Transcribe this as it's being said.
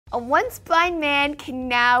A once blind man can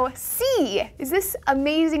now see. Is this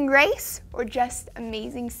amazing grace or just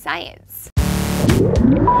amazing science?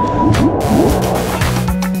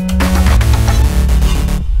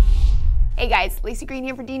 Hey guys, Laci Green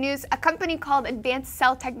here for D-News. A company called Advanced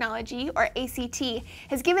Cell Technology, or ACT,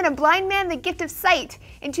 has given a blind man the gift of sight.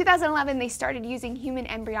 In 2011, they started using human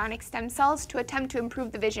embryonic stem cells to attempt to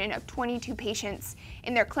improve the vision of 22 patients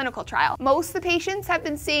in their clinical trial. Most of the patients have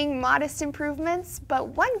been seeing modest improvements, but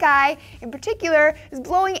one guy in particular is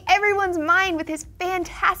blowing everyone's mind with his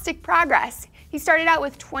fantastic progress. He started out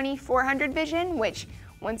with 2400 vision, which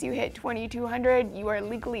once you hit 2200, you are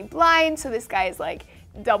legally blind, so this guy is like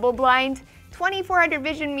double blind. 2400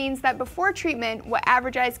 vision means that before treatment, what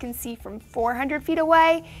average eyes can see from 400 feet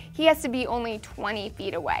away, he has to be only 20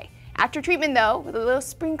 feet away. After treatment though, with a little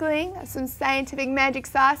sprinkling of some scientific magic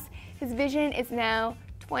sauce, his vision is now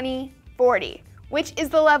 20/40, which is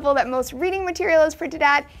the level that most reading material is printed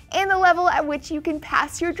at and the level at which you can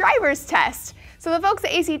pass your driver's test. So the folks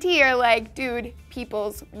at ACT are like, dude,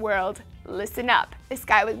 people's world, listen up. This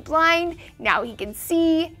guy was blind, now he can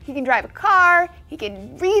see, he can drive a car, he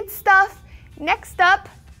can read stuff. Next up,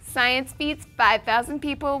 science beats 5,000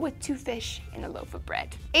 people with 2 fish and a loaf of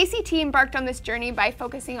bread. ACT embarked on this journey by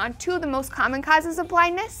focusing on 2 of the most common causes of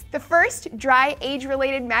blindness. The first, dry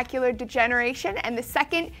age-related macular degeneration, and the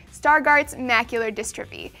second, Stargardt's macular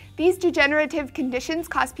dystrophy. These degenerative conditions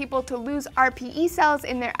cause people to lose RPE cells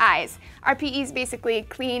in their eyes. RPEs basically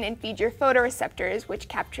clean and feed your photoreceptors, which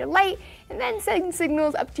capture light and then send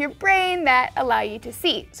signals up to your brain that allow you to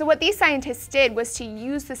see. So what these scientists did was to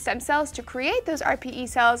use the stem cells to create those RPE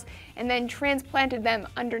cells and then transplanted them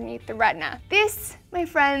underneath the retina. This, my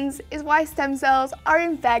friends, is why stem cells are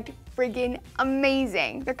in fact friggin'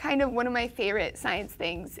 amazing. They're kind of one of my favorite science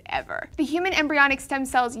things ever. The human embryonic stem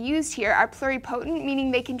cells used here are pluripotent, meaning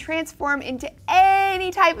they can transform into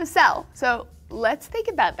any type of cell. So let's think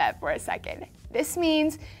about that for a second. This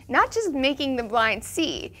means not just making the blind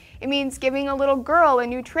see, it means giving a little girl a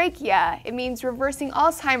new trachea, it means reversing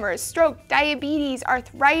Alzheimer's, stroke, diabetes,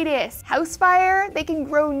 arthritis, house fire, they can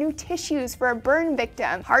grow new tissues for a burn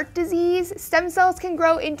victim, heart disease, stem cells can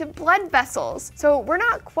grow into blood vessels. So we're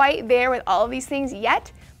not quite there with all of these things yet,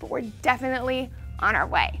 but we're definitely on our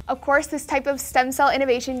way. Of course, this type of stem cell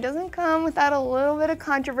innovation doesn't come without a little bit of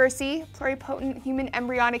controversy. Pluripotent human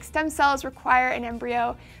embryonic stem cells require an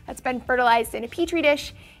embryo that's been fertilized in a petri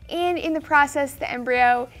dish, and in the process, the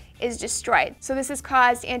embryo is destroyed. So this has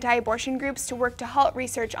caused anti-abortion groups to work to halt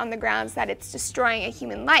research on the grounds that it's destroying a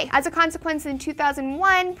human life. As a consequence, in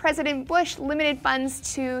 2001, President Bush limited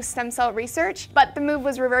funds to stem cell research, but the move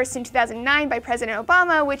was reversed in 2009 by President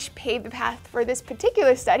Obama, which paved the path for this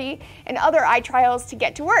particular study and other eye trials to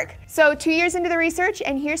get to work. So 2 years into the research,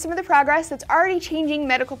 and here's some of the progress that's already changing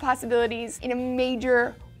medical possibilities in a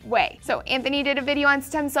major way. So Anthony did a video on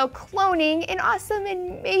stem cell cloning, an awesome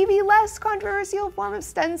and maybe less controversial form of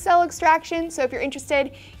stem cell extraction. So if you're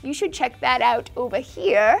interested, you should check that out over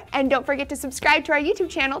here. And don't forget to subscribe to our YouTube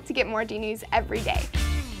channel to get more D-News every day.